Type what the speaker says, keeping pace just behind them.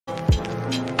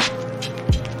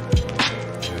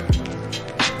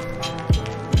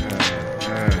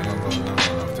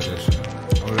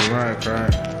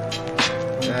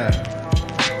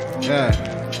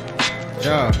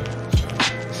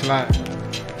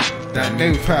That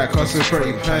new pack costs a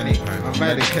pretty penny. I'm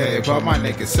medicated, but my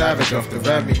nigga savage off the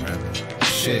Remy.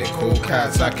 Shit, cool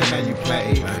cats, I can name you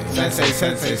plenty. Sensei,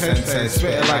 sensei, sensei,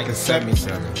 spit it like a semi.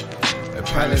 The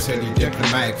palace really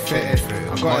diplomatic fitted.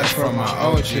 I got it from my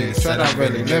OG, said I'm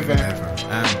really living.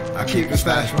 I keep a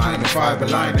stash behind the fiber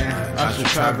lining. I should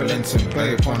travel into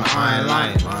babe on the iron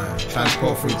line.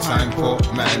 Transport through time port,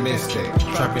 mechanistic.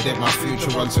 Trapping in my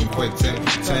future on some quick tip.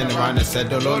 Turned around and said,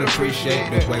 the Lord appreciate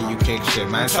the way you kick shit.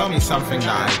 Man, tell me something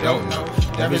that I don't know.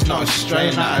 There is not a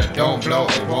strain that I don't blow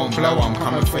or won't blow. I'm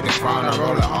coming for the crown, I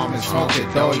roll the arm and smoke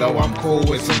it dolo. I'm cool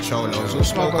with some cholos. Who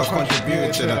smoke, I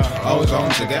contributed to the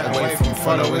ozone to get away from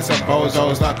followers and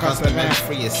bozos. Like custom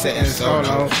M3 is sitting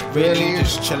solo. Really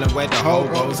just chilling where the hole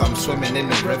goes. I'm swimming in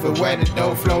the river where the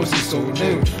dough flows, it's all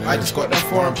new. I just got that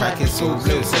foreign pack, it's all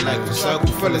blue. Select a circle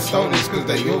full of stoners cause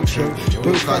they all true.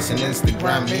 Blue cussing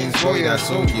Instagram means boy that's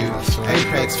all you.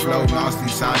 Apex flow nasty,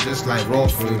 sound just like raw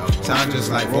food. Sound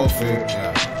just like raw food.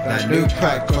 That new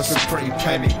pack costs a pretty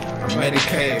penny. I'm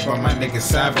medicated but my nigga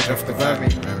savage off the Remy.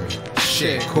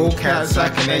 Shit, cool cats, I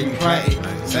can name you plenty.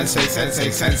 Sensei, sensei,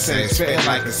 sensei, spit it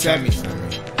like a semi.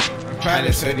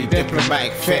 Palace hoodie,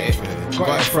 diplomatic fitted.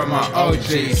 Got it from my OG,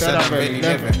 said I'm really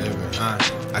living.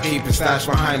 I keep a stash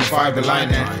behind the fiber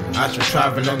lining. I should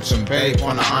travel on some babe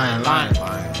on the iron line.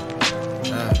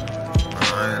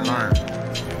 Iron line.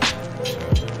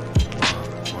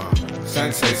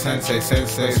 Sensei, sensei,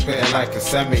 sensei, spit it like a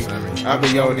semi. I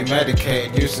be only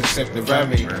medicated, used to sip the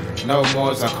Remy. No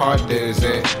mores, I can't do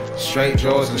it. Straight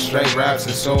jaws and straight raps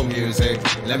and soul music.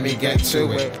 Let me get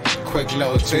to it. Quick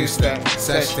little two-step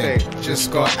session.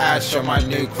 Just got ash on my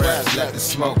new craps. Let the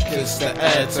smoke kiss the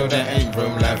air till there ain't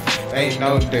room left. Ain't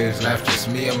no dudes left, just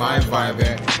me and my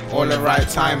vibing. All the right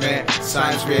timing,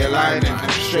 signs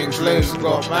realigning. Strings loose,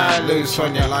 got mad loose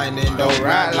on your lining. Don't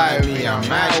rap like me, I'm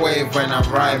mad wave when I'm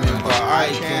rhyming. But I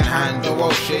can handle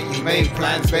all shit, you made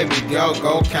plans, baby girl,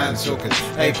 go cancel.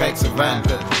 Cause Apex a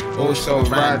vandal, also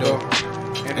Randall.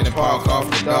 In the park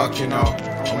after dark, you know,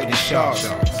 with the sharks.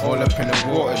 All up in the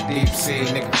water, deep sea,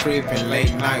 nigga creeping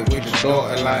late night with the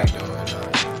daughter like.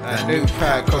 That new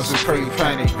pack costs a pretty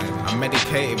penny. I'm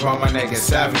medicated by my nigga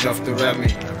savage off the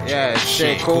Remy. Yeah,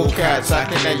 shit, cool cats, I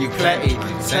can name you plenty.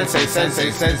 Sensei,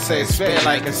 sensei, sensei, spit it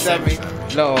like a semi.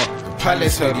 Lord,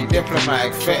 palace hoodie,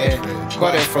 diplomatic fitted.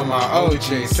 Got it from my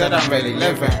OG, said I'm really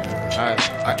living.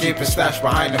 I keep a stash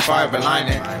behind the fiber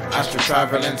lining. I should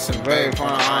travel in some babe on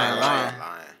the iron line.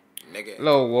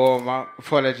 Little warm up.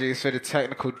 Apologies for the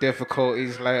technical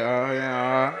difficulties later, you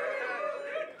know.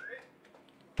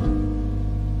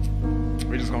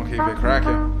 We're just gonna keep it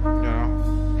cracking, you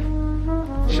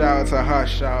know. Shout out to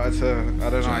Hush, shout out to, I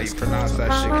don't know how you pronounce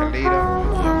that shit,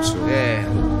 Kallida. Yeah.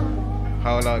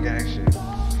 Whole lot of gang shit.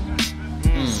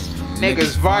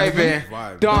 Niggas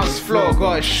vibing, dance floor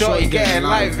got a shorty getting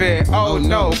live in. Oh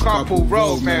no, couple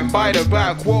roadmen by the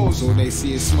back walls. All they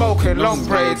see is smoking long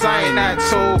braids. I ain't that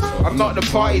tall. I'm not the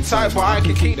party type, but I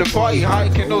can keep the party high.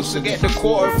 Can also get the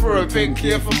quarter for a big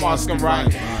kid from asking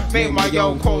right. Make my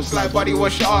own quotes like, buddy,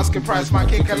 what's your asking price? Might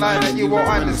kick a line and you won't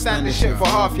understand this shit for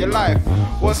half your life.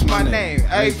 What's my name?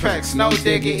 Apex, no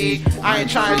diggity. I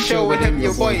ain't trying to chill with him,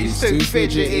 your boy, he's too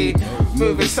fidgety.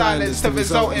 Moving silence to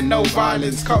result in no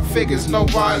violence. Cut figures, no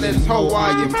violence.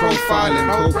 Hawaiian profiling,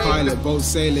 whole pilot, boat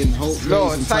sailing, hope.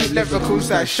 Lord, tight lyricals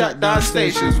that shut down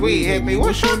stations. We hit me.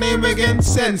 What's your name again?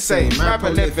 Sensei, rapper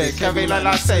living. Kevin, like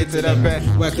I say to the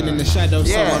bed. Working in the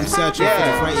shadows, so I'm searching for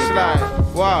the frightened.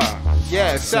 Like, wow,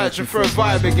 yeah, searching for a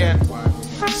vibe again.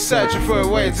 Searching for a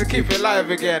way to keep it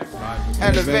live again.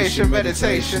 Elevation,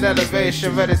 meditation,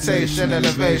 elevation, meditation,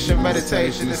 elevation,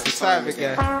 meditation. It's the time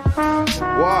again.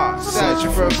 Wow,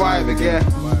 searching for a vibe again.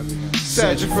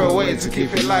 Searching for a way to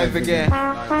keep it live again.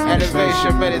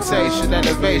 Elevation, meditation,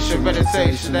 elevation,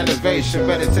 meditation, elevation,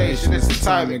 meditation. It's the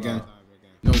time again.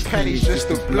 No pennies, just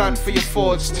a blunt for your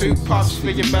thoughts, 2 puffs for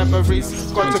your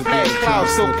memories. Contemplating clouds,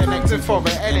 still connected foreign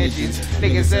energies.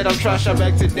 Niggas said I'm trash, I'm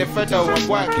acting different though. I'm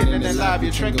working in the lab,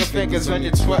 you trigger fingers when you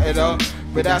Twitter though.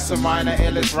 But that's a minor,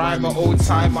 illest rhymer, old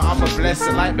timer. I'm a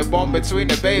blessing like the bond between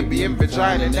the baby and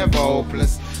vagina, never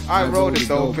hopeless. I roll the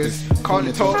dopest,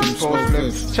 can't talk to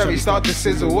problems. Cherry start to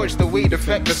sizzle, watch the weed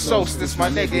affect the solstice. My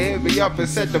nigga hit me up and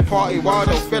said the party wild,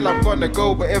 don't feel I'm gonna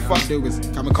go, but if I do, it's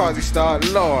kamikaze start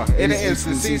law. In an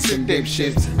instant, see some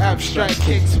dipshits, abstract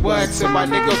kicks, words to my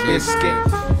nigga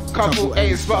biscuit. Couple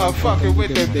A's, but I'm fucking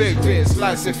with the big bits.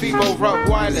 Like Sefimo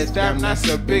Rottweiler, damn, that's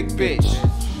a big bitch.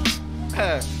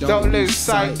 Don't lose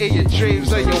sight in your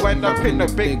dreams or you end up in a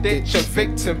big ditch, a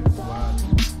victim.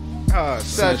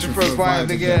 Searching for a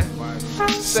vibe again.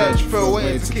 Search for a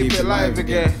way to keep it live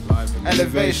again.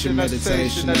 Elevation,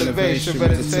 meditation, elevation,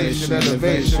 meditation,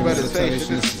 elevation,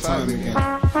 meditation. It's time again.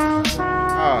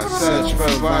 Search for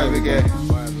a vibe again.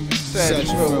 Search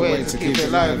for a way to keep it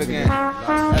alive again.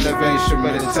 Elevation,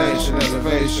 meditation,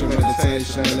 elevation,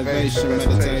 meditation, elevation,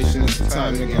 meditation. It's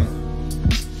time again.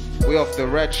 We off the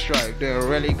red stripe, doing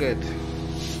really good.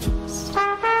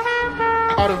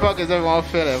 How the fuck is everyone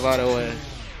feeling, by the way?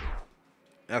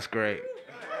 That's great.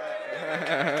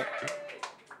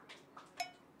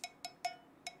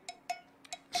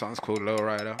 Song's called Low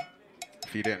Rider,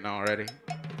 if you didn't know already.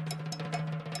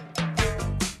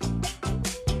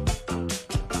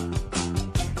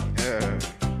 Yeah.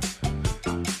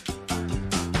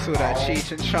 So that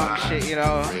Cheech and Chong shit, you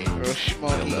know, real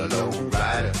smoky.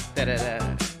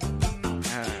 Da-da-da.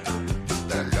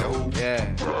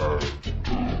 Yeah.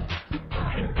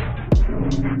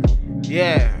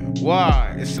 Yeah,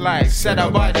 what? It's like set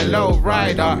up by the low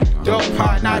rider. Don't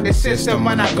part out the system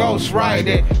when I ghost ride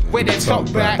it. With the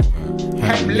top back,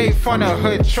 hemp leaf on the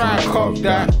hood, try and cop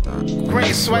that.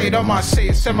 Green suede on my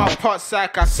seats in my pot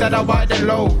sack. I set up by the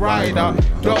low rider.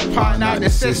 Don't part out the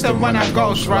system when I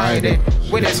ghost ride it.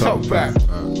 With the top back,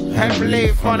 hemp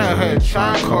leaf on the hood,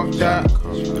 try and cop that.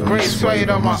 Green suede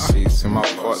on my seats in my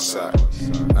pot sack.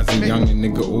 As a young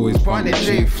nigga always bought the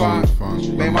G-Funk,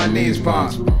 made my knees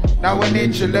bounce. Now when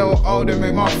inch a little older,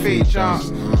 make my feet jump.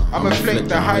 I'ma flick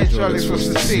the hydraulics, what's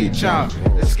the seat jump?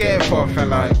 The skate off and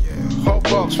like, hot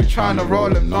box, we tryna roll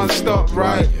them non-stop,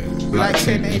 right? Black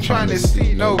tin ain't tryna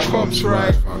see no cops,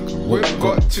 right? Whip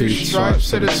got 2 stripes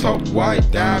to the top white,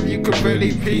 damn, you could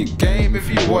really peep game if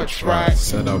you watch right.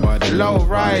 Low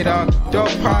rider,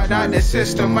 don't part out the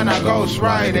system when I ghost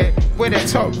ride it. With a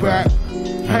top back,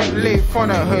 hemp leaf on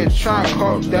the hood, try and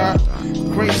cop that.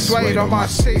 Green suede on my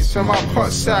seats and my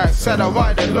pot sack. Said I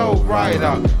ride the low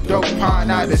rider. Don't part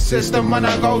out the system when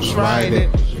I ghost ride it.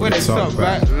 With a top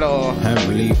back, low. Hemp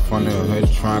leaf on the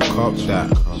hood, try and cop that.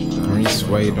 Green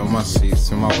suede on my seats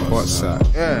and my pot sack.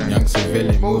 Yeah. Young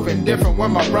civilian moving different.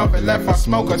 When my brother left, I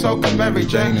smoke a token Mary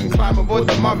Jane and climb aboard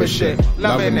the mother shit.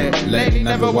 Loving it. Lately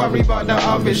never worry about the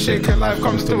other shit. Cause life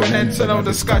comes to an end, so no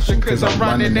discussion. Cause I'm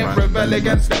running it, rebel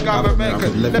against the government.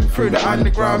 Cause living through the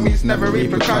underground means never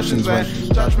repercussions. When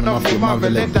judgment of your mother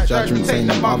lived, that judgment ain't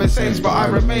the mother saints. But I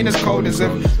remain as cold as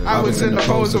if I was in the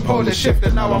poles of polar shift.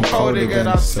 And now I'm cold again.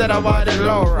 I said I ride the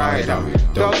low rider.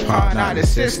 Dog part out the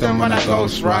system when I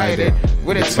ghost ride it.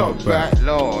 With a top back,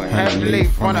 low. Hemp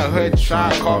leaf on the hood,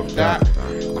 try and cop that.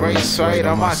 Green suede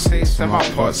on my seats and my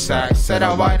pot sack. Said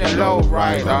I ride the low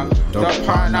rider. Dog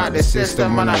part out the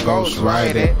system when I ghost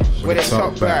ride it. With a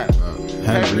top back,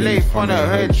 hemp leaf on the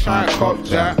hood, try and cop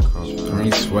that.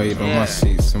 Green suede on my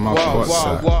seats and my pot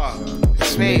sack.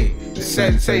 It's me. The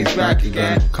sensei's back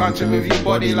again. Can't you move your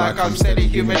body like I'm steady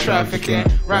human trafficking?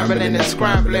 Rambling and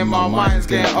scrambling, my mind's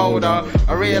getting older.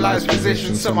 I realize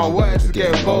positions so my words are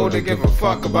getting bolder. Give a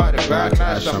fuck about the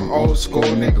backlash. I'm old school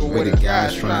nigga with a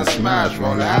gas, trying to smash,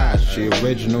 roll the ash. She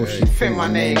original, she think my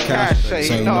name cash. So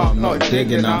you know I'm not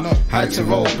digging up. Had to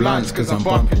roll blunts cause I'm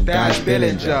bumping Dash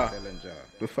Dillinger.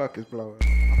 The fuck is blowing?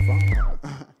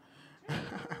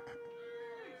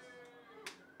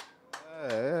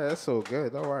 Yeah, that's so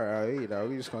good. Don't worry, I'll eat, though.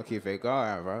 We just gonna keep it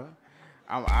going, bro.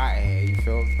 I'm out here, you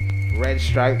feel me? Red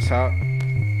stripes up. You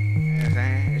know what I'm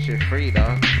saying? It's shit free,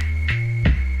 dog.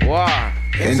 What?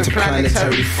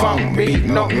 Interplanetary funk, beat,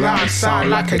 knock loud, sound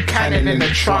like a cannon in the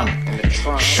trunk.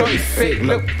 Shorty thick,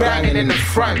 look banging in the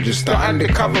front. Just the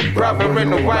undercover brother in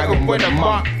the wagon with a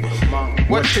monk.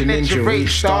 Watching Ninja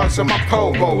reach stars on my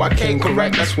pogo. I came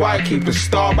correct, that's why I keep a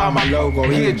star by my logo.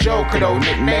 He a joker though,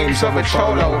 nicknames of a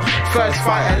cholo. First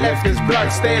fight I left his blood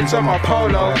stains on my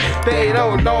polo. They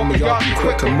don't know me, y'all be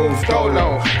quick and move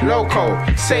dolo. Loco,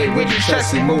 say with your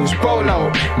chest he moves bolo.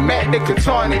 Met the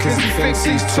Katana cause he thinks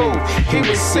he's 2. He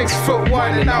was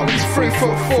 6'1" and now he's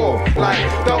 3'4".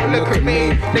 Like, don't look at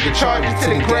me, nigga charge it to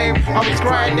the grave. I was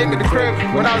grinding in the crib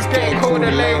when I was getting cold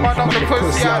and lame. I knocked the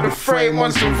pussy out the frame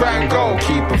once the Van Gogh.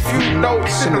 Keep a few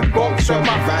notes in the box where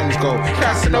my vans go.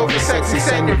 Casanova sexy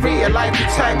senorita like a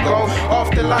tango.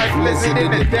 Afterlife lizard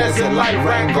in the desert like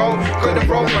Rango. Good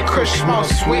aroma kush smells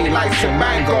sweet like some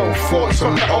mango. Thoughts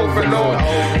on the overlord.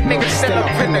 Nigga still up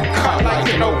in the cut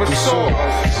like an oversaw.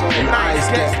 Nice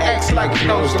get X like he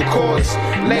knows the chords.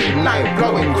 Late night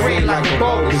blowing green like a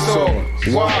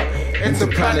Bulbasaur. What?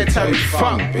 Interplanetary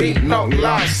funk, beat knock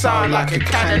loud, sound like a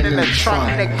cannon in the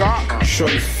trunk. Nigga,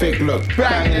 shorty thick, look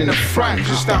bang in the front.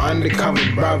 Just an undercover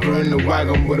brother in the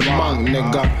wagon with a monk,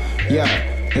 nigga. Yeah,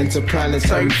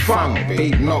 interplanetary funk,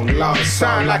 beat knock loud,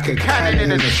 sound like a cannon in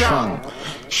the trunk.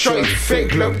 Shorty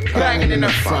thick, look banging in the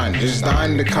front. Just the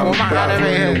undercover brother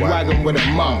in the wagon with a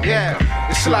monk. Yeah.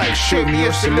 It's like shoot me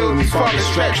or salute me. Father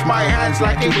stretch my hands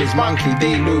like it was Monkey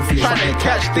D. Luffy. Trying to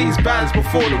catch these bands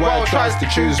before the world tries to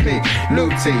choose me.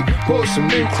 Loopty, bought some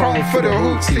new chrome for the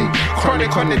hootie.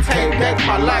 Chronic on the tape deck,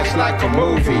 my life's like a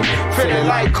movie. Feeling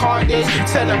like Kanye,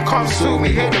 to tell them come sue me.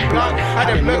 Hit the blunt, and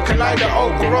them looking like the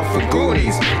ogre off of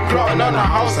Goonies. Plotting on the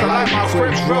house, I like my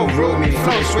scripts real roomy.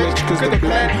 Flow switch, cause the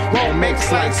blend won't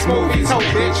mix like smoothies. Oh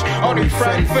bitch, only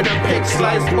friend for the pick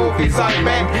slice movies. I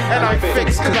meant, and I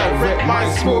fix cause I rip my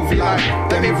smoothie. Like,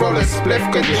 let me roll a spliff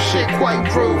cause this shit quite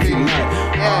groovy.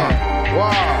 Like, yeah,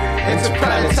 wow.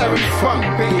 Interplanetary funk,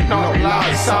 beat not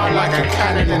loud, sound like a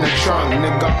cannon in a trunk,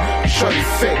 nigga. Shorty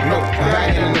thick, look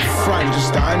banging in the front,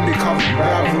 just the undercover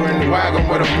brother in the wagon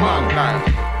with a monk.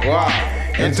 Like, wow.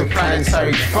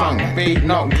 Interplanetary funk, beat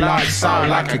not loud, sound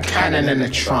like a cannon in the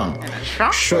trunk.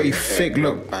 Shorty thick,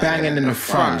 look banging in the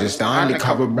front, just the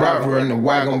undercover brother in the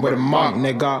wagon with a monk,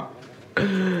 nigga.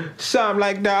 Something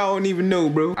like that I don't even know,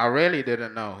 bro. I really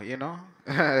didn't know, you know?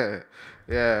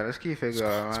 Yeah, let's keep it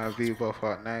going, man. Be both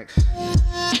up next.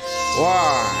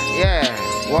 Wow,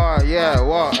 yeah,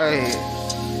 wow, hey.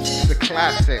 It's a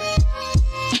classic.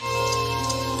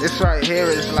 This right here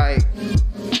is like,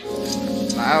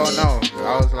 I don't know.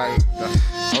 I was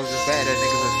just bad at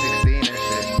niggas at 16 and shit.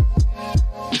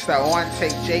 It's that one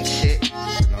take Jake shit.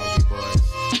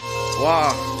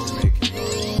 Wow.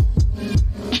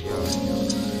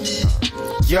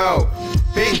 Yo,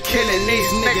 been killing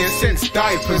these niggas since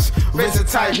diapers. RZA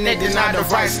type nigga, not the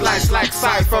right slice like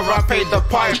Cypher. I paid the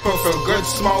piper for good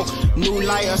smoke. New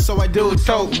lighter, so I do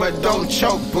toke, but don't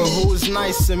choke. But who's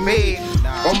nice to me?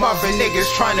 Or mother niggas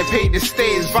trying to pay the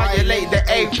stage, violate the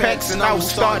apex, and I will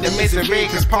start the misery.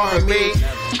 Cause part of me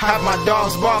have my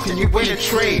dogs barking, you win a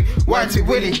tree. Whitey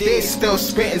Willie D still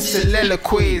spitting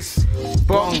soliloquies.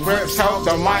 Bong rips help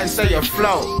the mind stay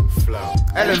afloat.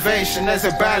 Elevation, there's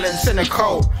a balance in the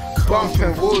coat.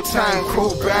 Bumping Wu-Tang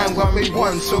crew bang when we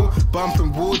want to.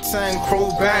 Bumping Wu-Tang crew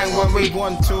bang when we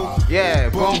want to. Yeah,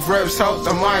 bong rips help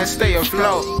the mind stay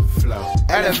afloat.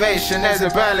 Elevation, there's a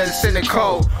balance in the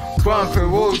coat.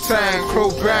 Bumping Wu-Tang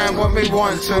crew bang when we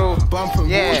want to. Bumping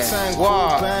Wu-Tang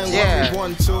crew bang when we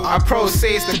want to. I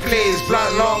proceeds to please,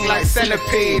 blunt long like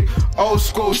centipede. Old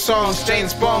school songs,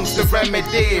 James Bond's the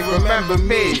remedy. Remember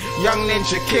me, young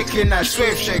ninja kicking that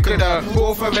swift shit. Coulda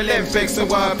moved from Olympics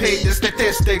and I paid the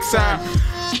statistics.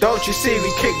 Don't you see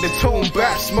we kick the tune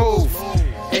back smooth?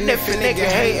 And if a nigga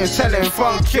hatin', tell him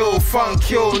funk you,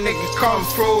 nigga come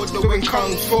through, doing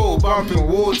kung fu, bumping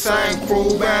Wu-Tang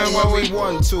crew bang when we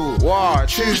want to. War,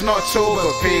 choose not to,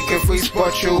 but peek if we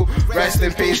spot you. Rest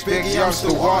in peace, Biggie, I'm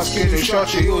still asking who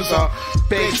shot you. You's a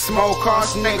big smoke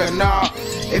ass nigga, nah.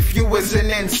 If you was an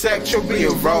insect, you'll be a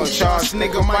roach ass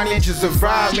nigga. My ninjas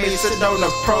around me, so don't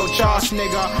approach ass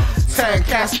nigga. Turn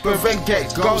Casper and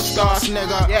get ghost ass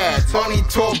nigga. Yeah, Tony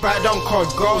talk bad, don't call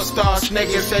ghost ass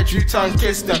nigga. Said you tongue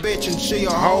kiss the bitch and she a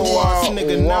hoe ass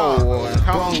nigga. Nah,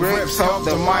 bong rips help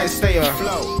the mind stay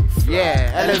afloat.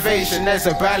 Yeah, elevation, there's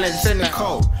a balance in the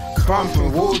coat.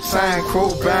 Bumping Wu-Tang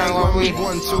crew bang when we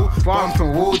want to.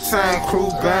 Bumping Wu-Tang crew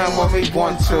bang when we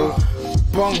want to.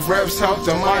 Bong reps help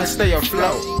the mind stay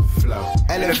afloat.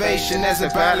 Elevation, there's a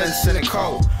balance in the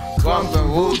coat. Bumping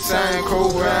Wu-Tang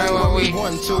crew bang when we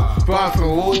want to.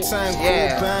 Bumping Wu-Tang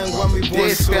crew bang when we want to.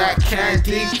 This that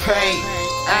candy paint,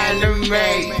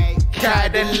 anime,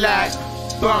 Cadillac,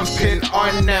 bumping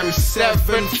on them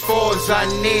 7-4s. I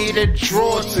need a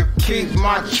draw to keep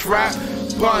my trap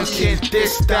bunking.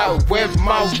 This that with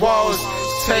my walls.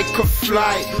 Take a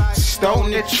flight,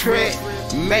 stone the trick,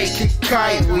 make it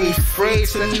kite. We free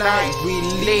tonight, we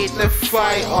lead the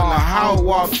fight on how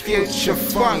our future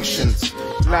functions.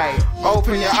 Like,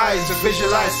 open your eyes and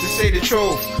visualize to see the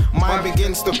truth. Mind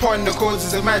begins to ponder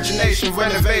causes, imagination,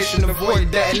 renovation, avoid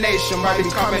detonation by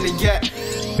becoming a yet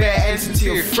bare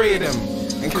entity of freedom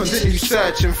and continue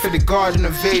searching for the Garden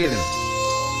of Eden.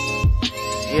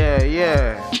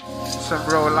 Yeah, some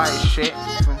real life shit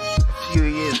from a few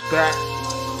years back.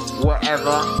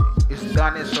 Whatever, it's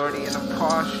done, it's already in the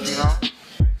past, you know.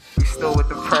 We still with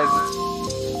the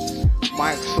present.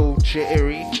 Mike's so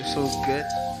jittery, it's so good.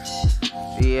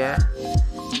 Yeah,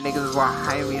 niggas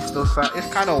behind me still sound. It's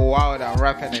kind of wild that I'm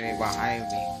rapping and they behind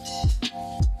me.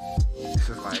 This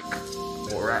is like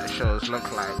what rap shows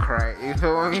look like, right? You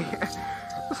feel me?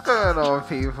 What's going on,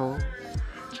 people?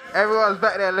 Everyone's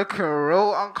back there looking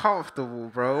real uncomfortable,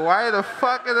 bro. Why the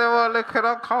fuck is everyone looking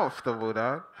uncomfortable,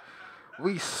 dog?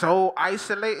 We so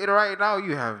isolated right now.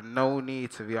 You have no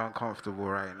need to be uncomfortable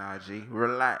right now, G.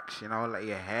 Relax, you know, let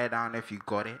your hair down if you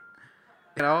got it.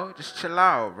 You know, just chill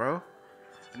out, bro.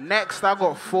 Next, I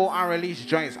got 4 unreleased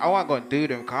joints. I wasn't gonna do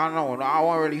them, cause I don't know, I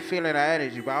wasn't really feeling that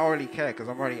energy, but I don't really care, cause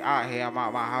I'm already out here, I'm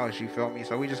out my house, you feel me?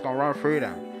 So we just gonna run through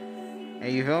them.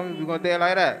 And you feel me? We gonna do it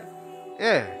like that.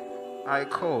 Yeah. Alright,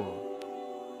 cool.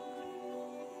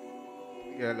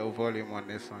 Get a little volume on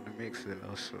this one, the mix is a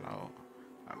little slow.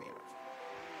 I mean,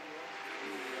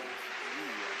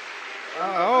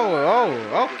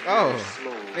 oh.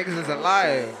 Niggas is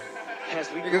alive.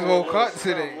 Niggas woke up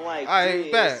today. I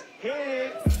bet.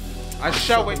 I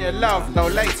showing your love, no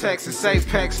latex, it's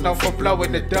apex, no for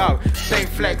blowing the dove. Same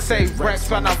flex, same Rex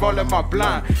when I'm rolling my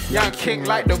blunt. Young king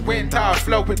like the wind, how I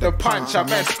flow with the punch. I'm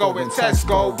Esco in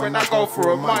Tesco, when I go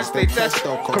for a month, they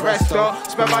testo, Cristea,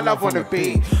 spend my love on the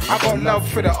beat. I got love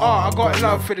for the art, I got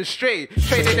love for the street.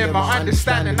 Traded in my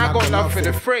understanding, I got love for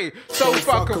the free. So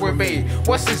fucking with me,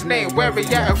 what's his name, where he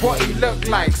at and what he look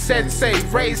like? Sensei,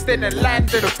 raised in the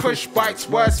land of the push bikes,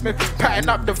 wordsmith. Patting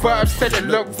up the verbs till it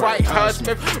look right,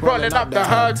 herdsmith. Rolling up the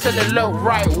herd till it look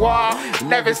right, wow.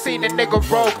 Never seen a nigga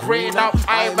roll green up.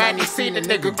 I ain't man, he seen a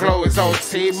nigga glow his old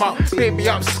team up. Beat me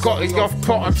up, Scotty off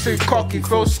pot, I'm too cocky.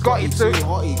 Feel Scotty too.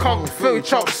 Kung Fu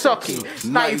chop socky.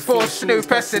 94 Snoop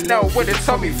SNL with a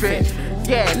Tommy fit.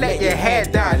 Yeah, let your hair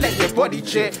down, let your body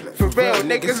chip. For real,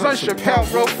 niggas on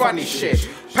Chappelle, real funny shit.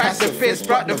 Pacifist,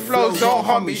 but the flows on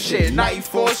homie shit.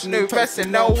 94 Snoop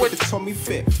SNL with a Tommy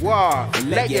fit. Wow,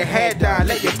 let your hair down,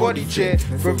 let your body chip.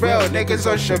 For real,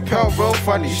 niggas on Chappelle, real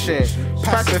funny shit.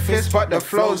 Pacifist, but the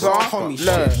flows on homie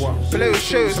shit. Blue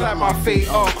shoes like my feet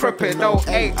all crippin'. No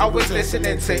 8, I was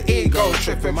listening to ego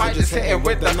tripping. Might just hitting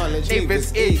with the knowledge. Even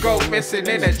ego missing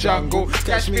in the jungle.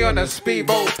 Catch me on a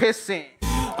speedboat pissing.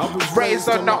 I was raised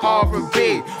on the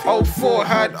R&B. 04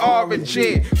 had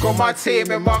R&G. Got my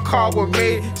team in my car with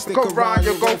me. Stick around,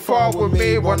 you go far with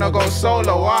me. Wanna go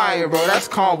solo, aye, bro, that's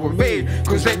calm with me.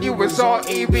 Cause then you was on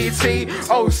EBT.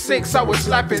 06, I was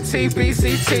slapping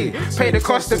TBCT. Pay the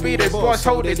cost to be this boss,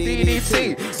 hold the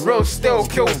DDT. Real still,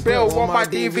 Kill Bill on my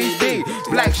DVD.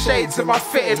 Black shades in my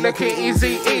fitted, looking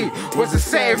easy E. Was the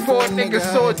same for niggas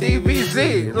saw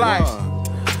DBZ. Like,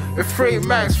 free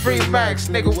max,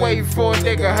 nigga wait for a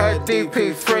nigga, heard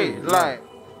DP free, like.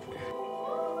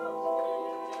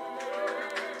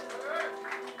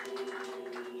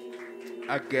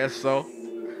 I guess so.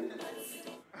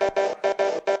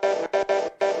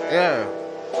 Yeah.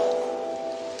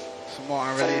 Some more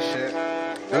unreleased shit.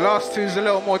 The last two's a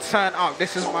little more turned up.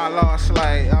 This is my last,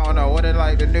 like, I don't know, what did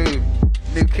like the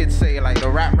new kids say, like the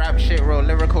rap shit, real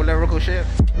lyrical shit?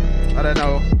 I don't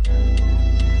know.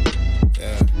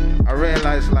 I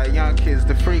realize like young kids,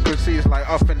 the frequency is like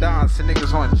up and down, so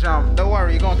niggas want to jump. Don't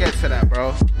worry, you gonna get to that,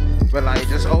 bro. But like,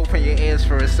 just open your ears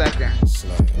for a second.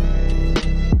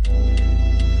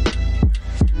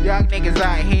 Young niggas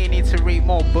out here need to read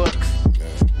more books.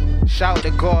 Shout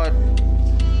to God.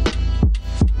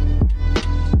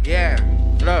 Yeah,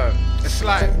 look, it's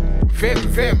like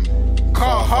Vim.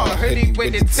 Carhartt hoodie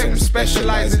with the Tim,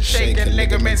 specialize in shaking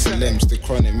ligaments and limbs. The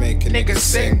chronic making niggas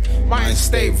sing. Mind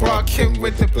stay rocking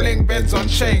with the bling, beds on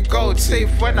chain, gold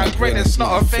teeth. When I grin, it's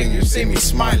not a thing. You see me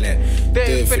smiling.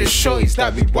 There for the shorties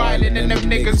that be wildin', and them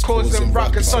niggas causing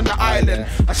ruckus on the island.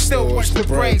 I still watch the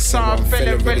breaks, so I'm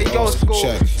feeling really old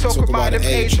school. Talk about them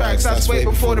 8 tracks, that's way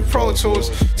before the Pro Tools.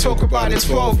 Talk about the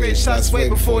 12-inch, that's way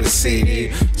before the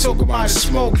CD. Talk about the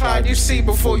smoke cloud you see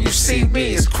before you see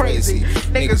me. It's crazy.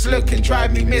 Niggas looking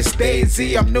drive me Miss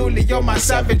Daisy. I'm newly on my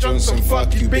savage on some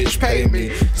fuck you bitch pay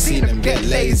me. Seen them get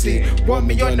lazy, want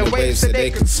me on the wave so they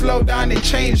can slow down and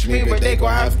change me, but they gon'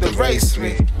 have to race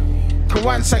me. Cause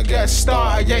once I get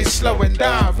started, I ain't slowing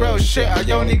down. Real shit, I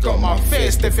only got my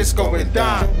fist if it's going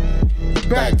down.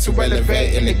 Back to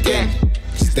elevating again.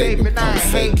 Statement I'm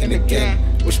faking again.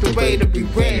 Which the way that we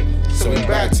win, so we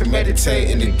back to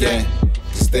meditating again.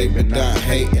 Statement that I'm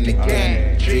hating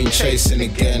again, dream chasing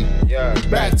again,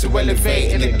 back to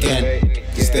elevating again.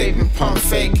 Statement pump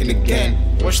faking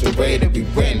again, watch the way that we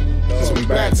win, so we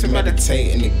back to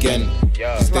meditating again.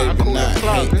 Statement that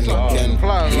I'm hating again,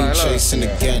 dream chasing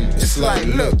again. It's like,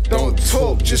 look, don't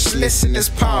talk, just listen, it's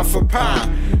pound for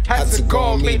pound. Had to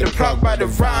go and meet the plug by the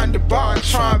roundabout and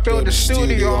try and build a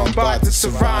studio, I'm about to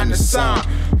surround the sound.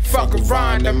 Fuck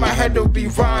around and my head will be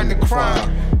round the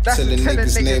crown. That's till the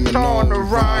niggas naming on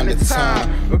around the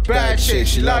time. A bad chick,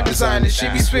 she love designer, she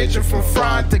be switching from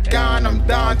front to gown. I'm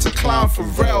down to clown for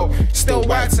real. Still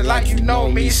waxing like you know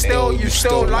me, still you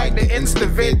still like the the Insta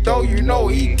vid, though you know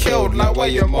he killed. Like where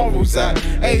your morals at?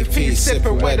 AP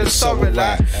sipping where the sorrel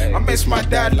at. I miss my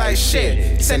dad like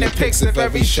shit, sending pics of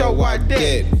every show I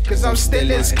did, cause I'm still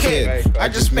his kid. I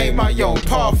just made my own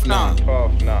path now.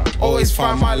 Always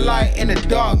find my light in the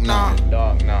dark now.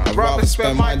 I'd rather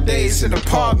spend my days in the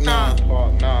park now,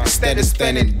 instead of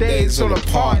spending days all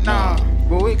apart now.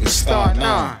 But we can start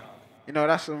now. You know,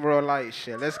 that's some real light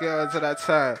shit. Let's get on to that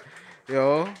time.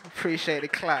 Yo, appreciate the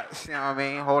claps, you know what I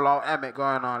mean? Whole lot of Emmett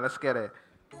going on, let's get it.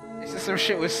 This is some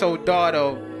shit with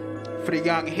Soldado. For the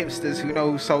young hipsters who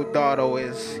know who Soldado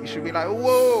is, you should be like,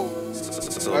 whoa!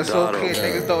 That's so clear,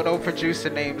 niggas don't know producer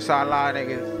names, so I lie,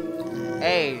 niggas.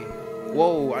 Hey,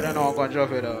 whoa, I don't know how I'm gonna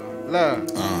drop it though.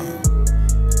 Look.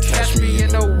 Catch me in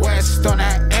the west on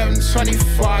that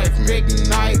M25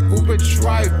 midnight Uber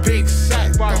drive, big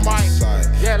sack by my side.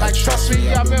 Yeah, like trust me,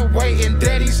 I've been waiting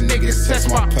there. These niggas test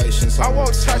my patience. I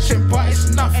won't touch it, but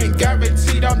it's nothing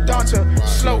guaranteed. I'm down to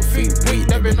slow feet, weak.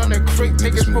 Living on the creek,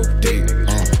 niggas move deep.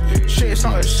 Shit, it's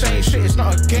not a shame, shit, it's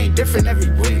not a game, different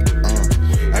every week.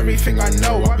 Everything I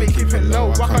know, I be keeping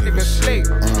low, I can't even sleep.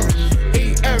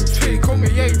 EMP, call me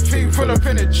AP, pull up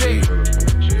in a Jeep.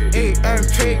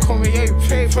 EMP, call me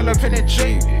AP, pull up in a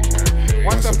Jeep.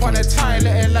 Once upon a time,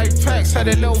 letting like packs, had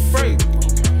a little freak.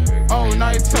 Oh,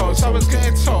 night talks, I was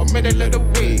getting taught, middle of the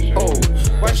week. Oh,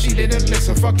 why she didn't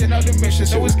listen, fucking other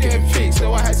missions, it was getting peaked,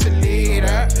 so I had to lead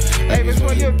her. Labels,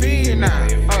 where you being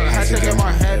at? I had to get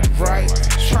my head right,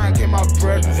 try and get my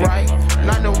bread right.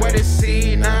 Not know where to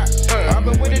see now. I've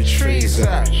been with the trees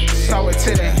at, sour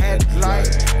to the headlight,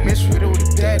 mixed with all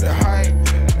the dead height.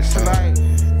 It's like,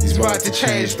 he's about to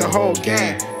change the whole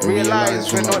game.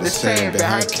 Realize we're not the same. But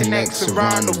I connects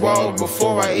around the world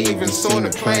before I even saw the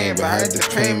plane. But I had the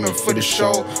payment for the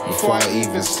show before I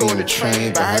even saw the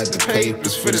train. But I had the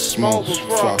papers for the smoke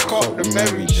before I caught the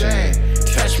Mary Jane.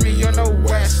 Catch me on the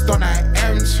west on that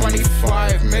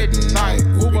M25 midnight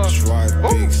Uber drive,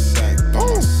 big sack by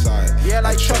my side. Yeah,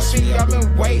 like trust me, I've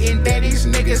been waiting there. These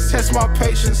niggas test my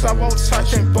patience, I won't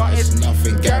touch it, but it's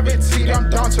nothing guaranteed. I'm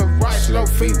down to ride, slow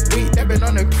feet weak. They've been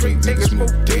on the creek, niggas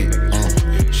move deep.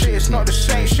 Shit, it's not the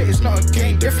same, shit, it's not a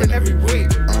game, different every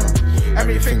week.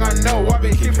 Everything I know, I've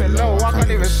been keeping low, I can't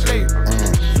even sleep.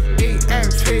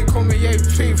 EMP, call me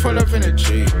AP, pull up in a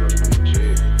Jeep.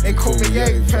 They call me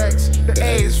Apex, the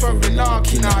A's for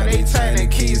Renarchy now. They turning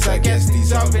keys, I guess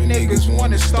these other niggas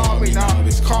wanna start me now.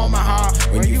 It's calm and high,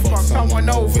 when you fuck someone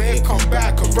over, it come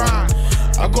back around.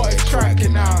 I got it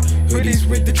tracking now, hoodies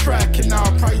with the tracking now.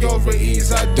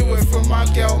 Priorities, I do it for my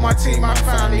girl, my team, my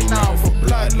family now. For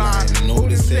bloodline, and all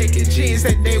the sacred G's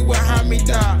that they would hand me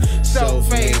down.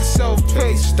 Self-made,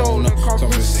 self-paid, stolen, come from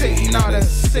the city. Now the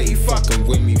city fucking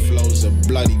with me, flows a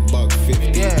bloody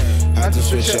 $1.50. Yeah, had to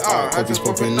switch it up, had to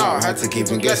popping out, had to keep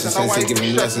him guessing. Since they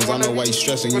giving lessons, I know why you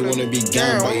stressing. You wanna be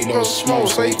gang, but you don't smoke,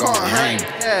 so you can't hang.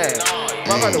 Yeah,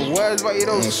 I got the words, but you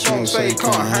don't smoke, so you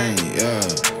can't hang. Yeah.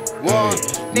 Whoa,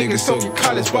 niggas talking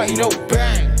colors, but you don't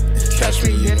bang. Catch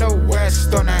me in the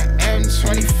west on that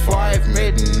M25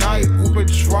 midnight Uber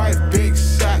drive, big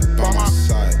sack by my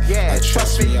side. Yeah,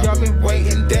 trust me, I've been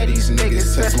waiting there. These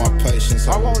niggas test my patience.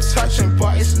 I won't touch them,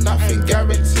 but it's nothing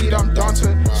guaranteed. I'm down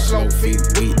to slow feet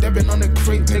weak. They've been on the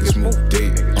creek, niggas move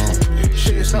deep.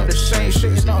 Shit, it's not the same,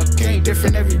 shit, it's not a game,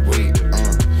 different every week.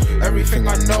 Everything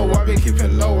I know, I've been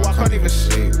keeping low, I can't even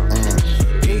sleep.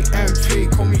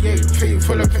 EMP, call me AP,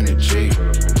 pull up in a Jeep.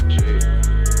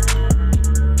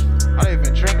 I don't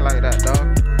even drink like that,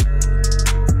 dog.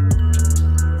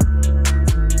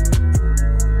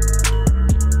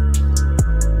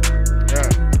 Yeah.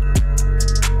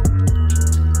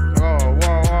 Oh,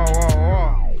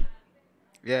 whoa.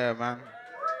 Yeah, man.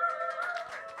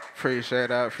 Appreciate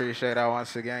that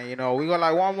once again. You know, we got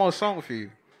like one more song for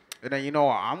you. And then you know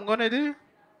what I'm gonna do?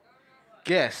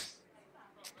 Guess.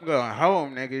 I'm going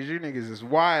home, niggas. You niggas is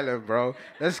wildin', bro.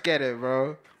 Let's get it,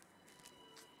 bro.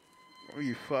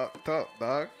 You fucked up,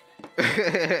 dog.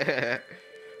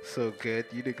 So good.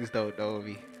 You niggas don't know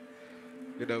me.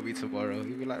 You know me tomorrow.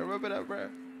 You be like, remember that, bro?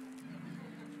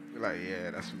 Be like, yeah,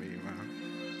 that's me, man.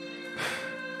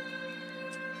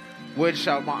 Would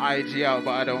shout my IG out,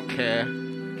 but I don't care.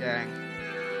 Gang.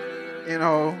 You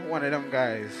know, one of them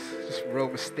guys. Just real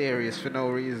mysterious for no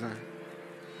reason.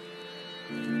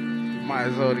 Might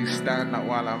as well just stand up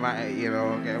while I'm at it, you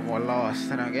know, getting more lost,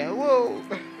 and I'm getting, whoa!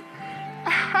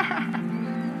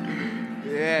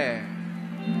 Yeah.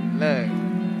 Look.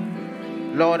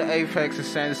 Lord Apex and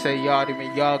Sensei Yardi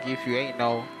and Yagi if you ain't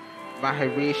know.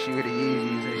 Maharishi with the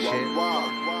Yeezys and shit.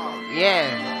 Yeah.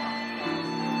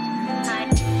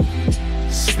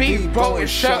 Speedboat and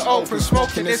shut open,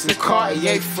 smoking this in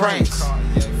Cartier Franks.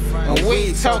 And we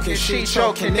ain't talking, she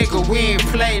choking, nigga, we ain't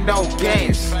playing no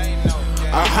games.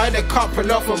 I heard a couple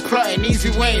of them plotting, easy,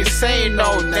 we ain't saying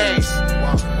no names.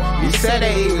 He said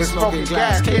that he was smoking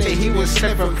gas, killing, he was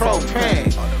sniffing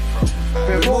propane.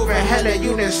 Been moving hella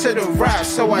units to the right,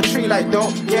 so I treat like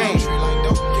dope game.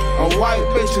 A white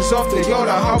bitches off the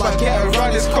Yoda, how I get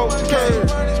around this cocaine.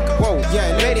 Whoa,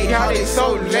 yeah, lady, how they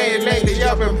so late lately,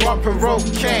 I've been bumping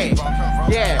rocaine.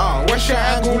 Yeah, what's your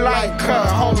angle like,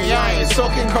 homie, I ain't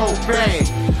soaking cocaine.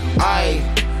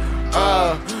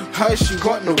 Her she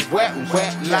got the wet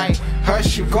light. Her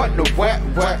she got the wet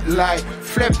light.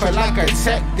 Flip her like a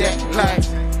tech deck light.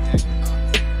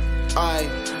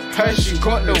 Her she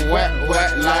got the wet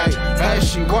light. Her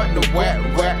she got the wet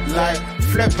light.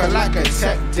 Flip her like a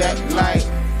tech deck light.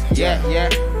 Yeah.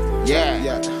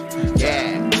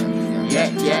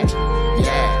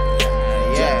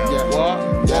 What?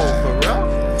 Whoa, for real?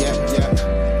 Yeah.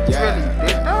 Really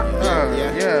did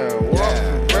that?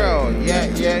 What? For real?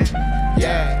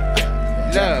 Yeah.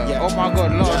 Look, oh my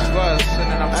god, lost verse, and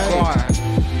then I'm gone.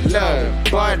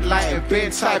 Look, Bud like a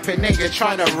big type of nigga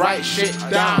tryna write shit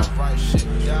down.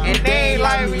 And they ain't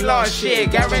like me lost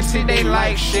shit, guarantee they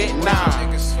like shit now.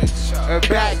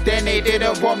 Back then they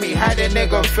didn't want me, had a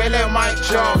nigga feeling my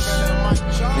jumps.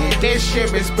 And this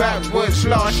shit is backwards,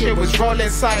 last shit was rolling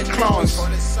cyclones.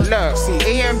 Look,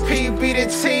 EMP be the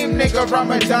team, nigga,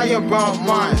 I'ma die about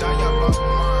mine.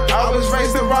 I was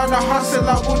raised around the hustle,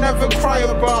 I will never cry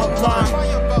about mine.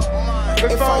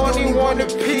 If I only wanna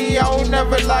pee, I will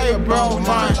never lie about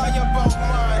mine.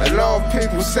 A lot of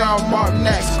people say I'm up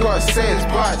next, God says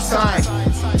by time.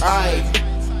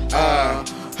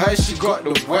 Her she got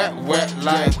the wet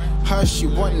light. Her she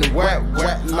want the wet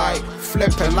light.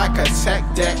 Flipping like a tech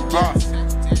deck.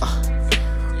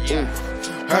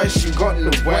 Her she got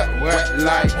the wet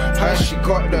light. Her she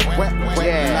got the wet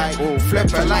light.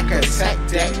 Flipping like a tech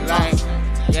deck light.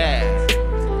 Yeah.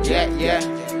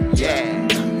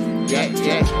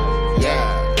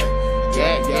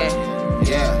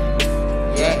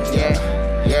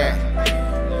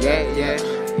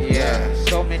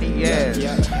 So many years.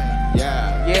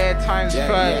 Yeah, times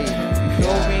 30. You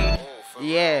feel me?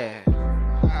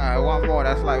 Yeah. One more,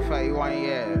 that's like 31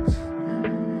 years.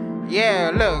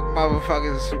 Yeah, look,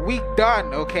 motherfuckers, we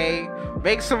done, okay?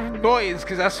 Make some noise,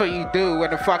 cause that's what you do when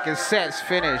the fucking set's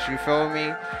finished, you feel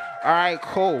me? Alright,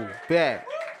 cool, bet.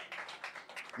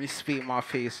 Let me speak my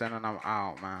face and then I'm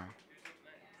out, man.